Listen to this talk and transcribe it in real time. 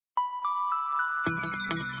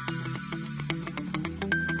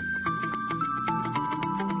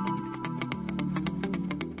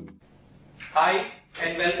Hi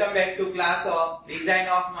and welcome back to class of Design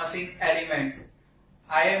of Machine Elements.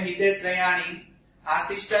 I am Hitesh Rayani,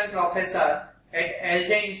 Assistant Professor at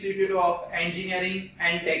LJ Institute of Engineering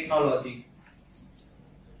and Technology.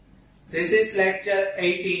 This is lecture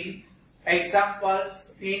 18,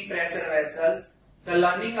 Examples Thin Pressure Vessels. The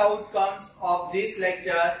learning outcomes of this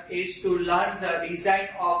lecture is to learn the design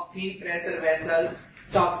of thin pressure vessel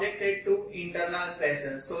subjected to internal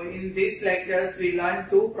pressure. So in these lectures we learn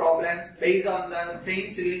two problems based on the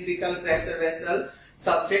thin cylindrical pressure vessel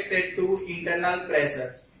subjected to internal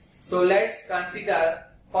pressures. So let's consider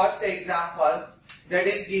first example, that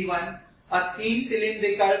is given a thin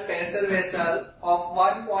cylindrical pressure vessel of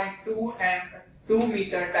 1.2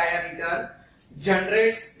 meter diameter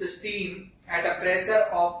generates the steam at a pressure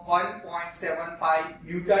of 1.75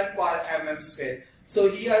 Newton per mm square. So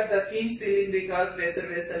here the thin cylindrical pressure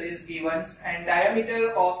vessel is given and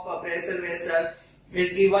diameter of a pressure vessel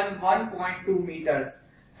is given 1.2 meters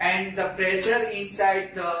and the pressure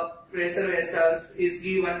inside the pressure vessels is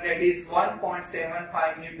given, that is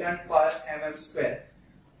 1.75 Newton per mm square.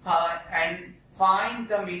 And find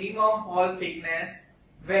the minimum hole thickness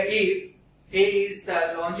where if A is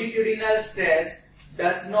the longitudinal stress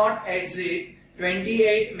does not exceed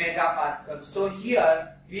 28 megapascal. So here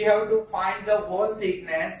we have to find the hole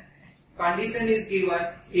thickness. Condition is given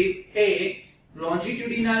if A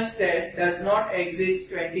longitudinal stress does not exceed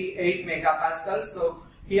 28 megapascal. So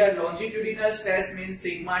here longitudinal stress means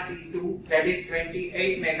sigma T2, that is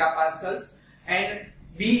 28 megapascals, and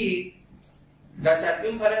B the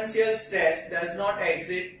circumferential stress does not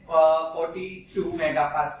exceed 42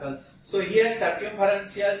 megapascal. So here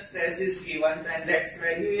circumferential stress is given and that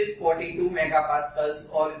value is 42 megapascals,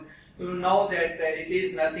 or you know that it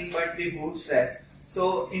is nothing but the hood stress.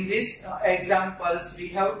 So in these examples we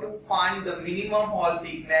have to find the minimum hole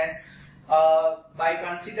thickness by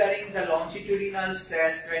considering the longitudinal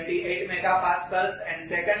stress 28 megapascals, and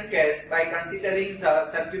second case by considering the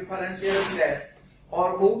circumferential stress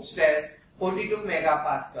or hood stress 42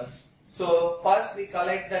 megapascals. So first we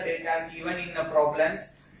collect the data given in the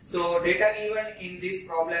problems. So data given in these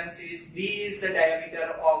problems is D is the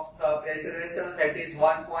diameter of the pressure vessel, that is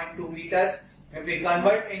 1.2 meters. If we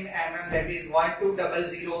convert in mm, that is 1200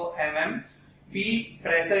 mm. P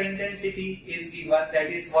pressure intensity is given, that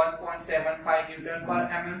is 1.75 Newton per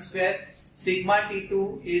mm square. Sigma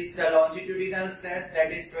T2 is the longitudinal stress,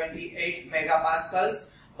 that is 28 megapascals,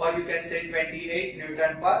 or you can say 28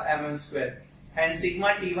 Newton per mm square. And sigma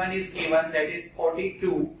T1 is given, that is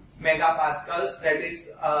 42 megapascals, that is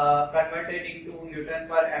converted into Newton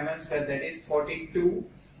per mm square, that is 42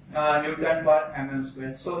 Newton per mm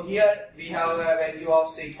square. So here we have a value of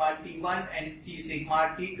sigma T1 and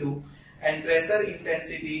sigma T2, and pressure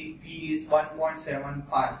intensity P is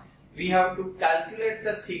 1.75. We have to calculate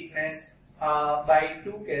the thickness by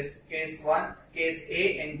two cases, case 1, case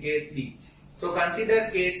A and case B. So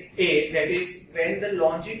consider case A, that is when the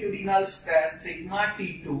longitudinal stress sigma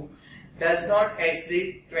T2 does not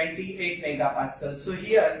exceed 28 megapascals. So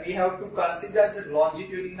here we have to consider the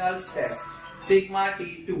longitudinal stress sigma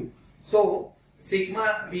T2. So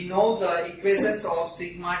sigma, we know the equations of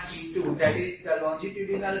sigma T2, that is the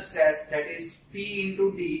longitudinal stress, that is P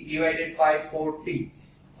into D divided by 4T.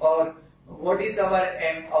 Or what is our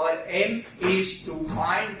M? Our M is to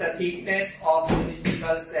find the thickness of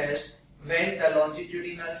cylindrical cell when the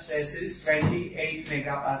longitudinal stress is 28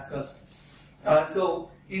 megapascals.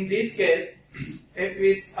 So in this case, if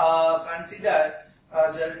we consider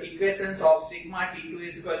the equations of sigma T2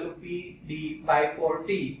 is equal to PD by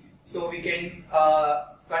 4T, so we can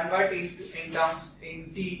convert in terms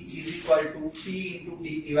in T is equal to P into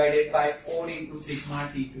D divided by 4 into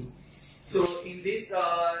sigma T2. So in this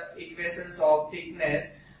equations of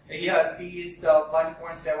thickness, here P is the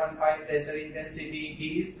 1.75 pressure intensity,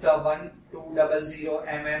 D is the 1200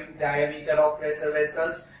 mm diameter of pressure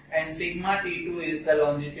vessels, and sigma T2 is the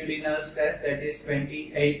longitudinal stress, that is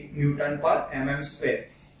 28 Newton per mm square.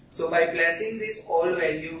 So by placing this all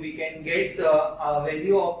value we can get the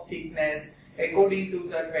value of thickness according to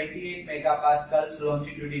the 28 megapascals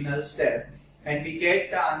longitudinal stress, and we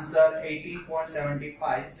get the answer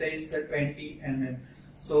 18.75, says the 20 mm.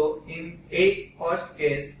 So in first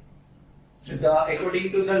case,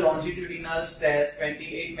 according to the longitudinal stress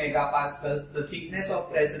 28 megapascals, the thickness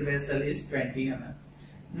of pressure vessel is 20 mm.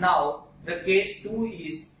 Now the case 2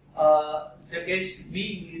 is the case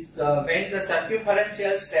B is when the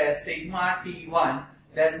circumferential stress sigma T1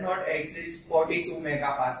 does not exceed 42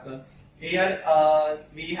 megapascal. Here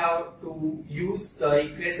we have to use the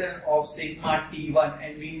equation of sigma T1,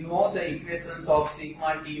 and we know the equations of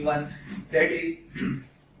sigma T1, that is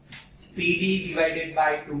PD divided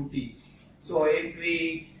by 2T. So if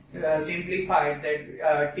we simplify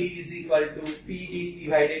that T is equal to PD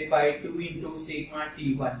divided by 2 into sigma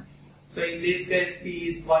T1. So in this case P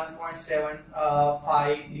is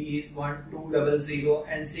 1.75, D is 1200,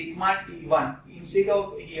 and sigma T1 instead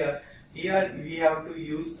of here we have to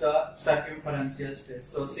use the circumferential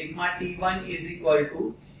stress. So sigma T1 is equal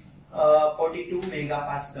to 42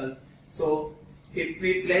 megapascal. So if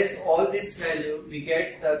we place all this value, we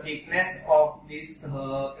get the thickness of this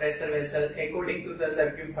pressure vessel according to the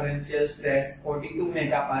circumferential stress 42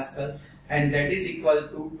 megapascal, and that is equal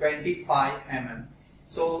to 25 mm.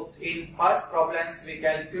 So in first problems we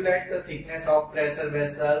calculate the thickness of pressure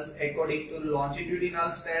vessels according to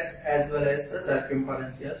longitudinal stress as well as the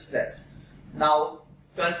circumferential stress. Now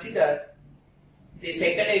consider the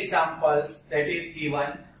second example that is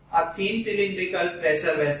given. A thin cylindrical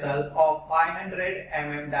pressure vessel of 500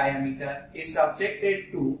 mm diameter is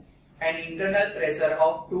subjected to an internal pressure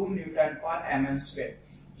of 2 Newton per mm square.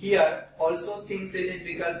 Here also thin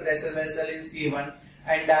cylindrical pressure vessel is given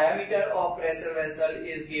and diameter of pressure vessel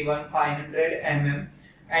is given 500 mm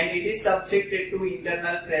and it is subjected to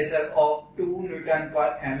internal pressure of 2 Newton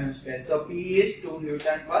per mm square. So P is 2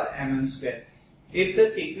 Newton per mm square. If the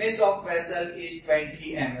thickness of vessel is 20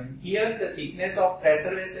 mm, here the thickness of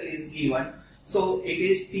pressure vessel is given, so it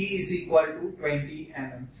is T is equal to 20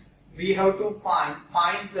 mm. We have to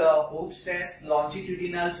find the hoop stress,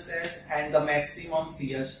 longitudinal stress and the maximum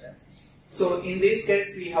shear stress. So in this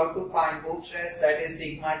case we have to find hoop stress, that is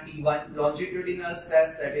sigma T1, longitudinal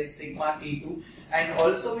stress, that is sigma T2, and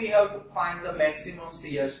also we have to find the maximum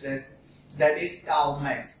shear stress, that is tau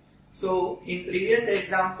max. So in previous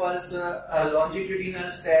examples longitudinal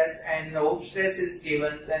stress and hoop stress is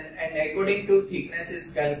given and according to thickness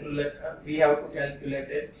is calculated, we have to calculate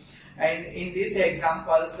it, and in this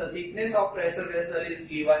examples the thickness of pressure vessel is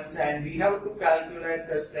given and we have to calculate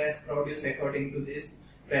the stress produced according to this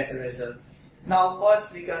pressure vessel. Now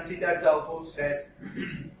first we consider the hoop stress.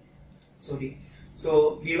 Sorry.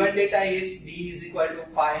 So given data is D is equal to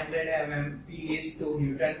 500 mm, P is 2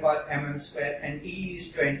 Newton per mm square and T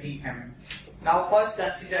is 20 mm. Now first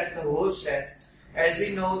consider the hoop stress. As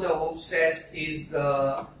we know the hoop stress is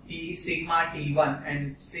the T sigma T1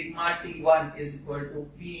 and sigma T1 is equal to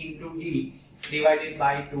P into D divided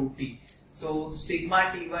by 2T. So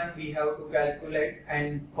sigma T1 we have to calculate,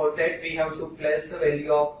 and for that we have to place the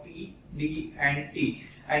value of P, D and T.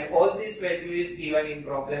 And all this value is given in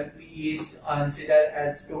problem. P is considered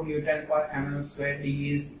as 2 Newton per mm square,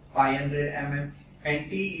 D is 500 mm and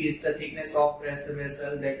T is the thickness of pressure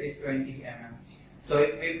vessel, that is 20 mm. So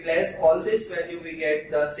if we place all this value, we get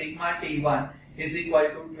the sigma T1 is equal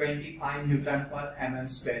to 25 Newton per mm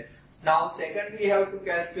square. Now second we have to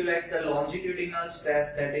calculate the longitudinal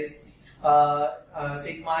stress, that is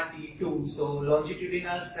sigma T2. So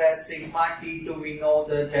longitudinal stress sigma T2 we know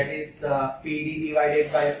that is the PD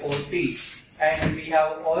divided by 4T, and we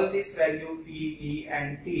have all this value P, D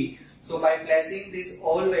and T. So by placing this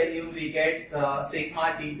all value we get the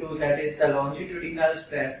sigma T2, that is the longitudinal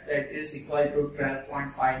stress, that is equal to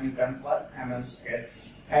 12.5 Newton per mm square.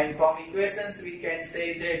 And from equations we can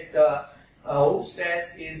say that the hoop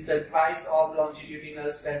stress is the twice of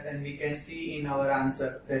longitudinal stress, and we can see in our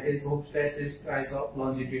answer that is hoop stress is twice of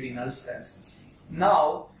longitudinal stress.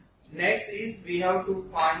 Now next is we have to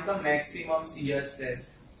find the maximum shear stress.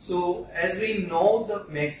 So as we know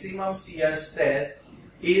the maximum shear stress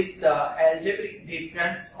is the algebraic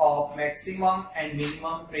difference of maximum and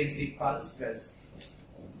minimum principal stress.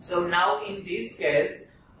 So now in this case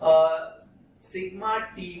sigma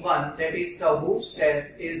T1, that is the hoop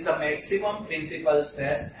stress, is the maximum principal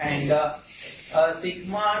stress, and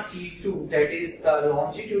sigma T2, that is the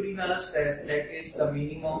longitudinal stress, that is the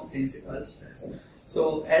minimum principal stress.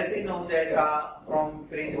 So as we know that from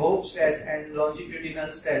hoop stress and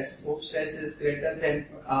longitudinal stress, hoop stress is greater than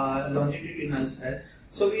longitudinal stress.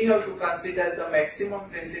 So we have to consider the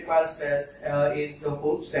maximum principal stress is the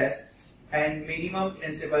hoop stress, and minimum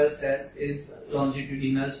principal stress is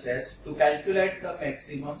longitudinal stress to calculate the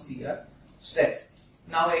maximum shear stress.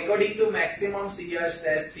 Now according to maximum shear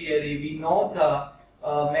stress theory, we know the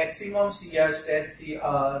maximum shear stress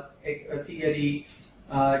theory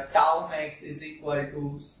tau max is equal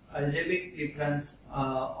to algebraic difference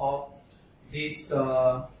of this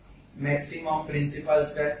maximum principal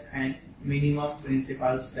stress and minimum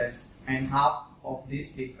principal stress and half of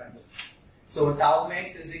this difference. So tau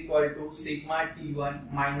max is equal to sigma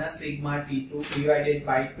T1 minus sigma T2 divided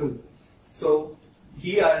by 2. So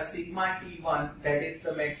here sigma T1, that is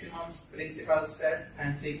the maximum principal stress,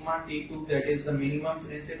 and sigma T2, that is the minimum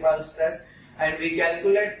principal stress, and we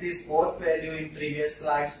calculate this both value in previous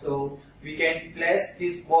slide. So we can place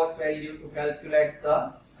this both value to calculate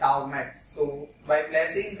the tau max. So by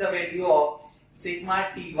placing the value of sigma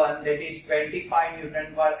T1, that is 25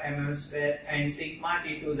 Newton per mm square, and sigma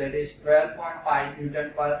T2, that is 12.5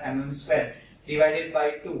 Newton per mm square, divided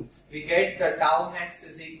by 2, we get the tau max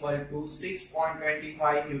is equal to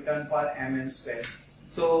 6.25 Newton per mm square.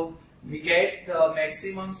 So we get the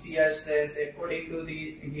maximum shear stress according to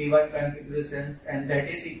the given configurations, and that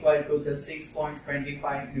is equal to the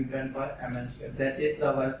 6.25 Newton per mm square. That is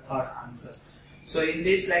our third answer. So in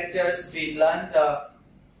these lectures we learn the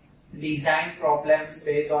design problems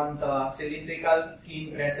based on the cylindrical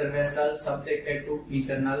thin pressure vessel subjected to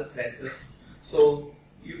internal pressure. So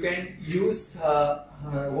you can use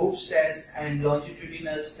hoof stress and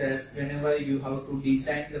longitudinal stress whenever you have to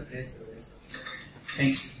design the pressure vessel.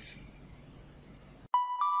 Thanks.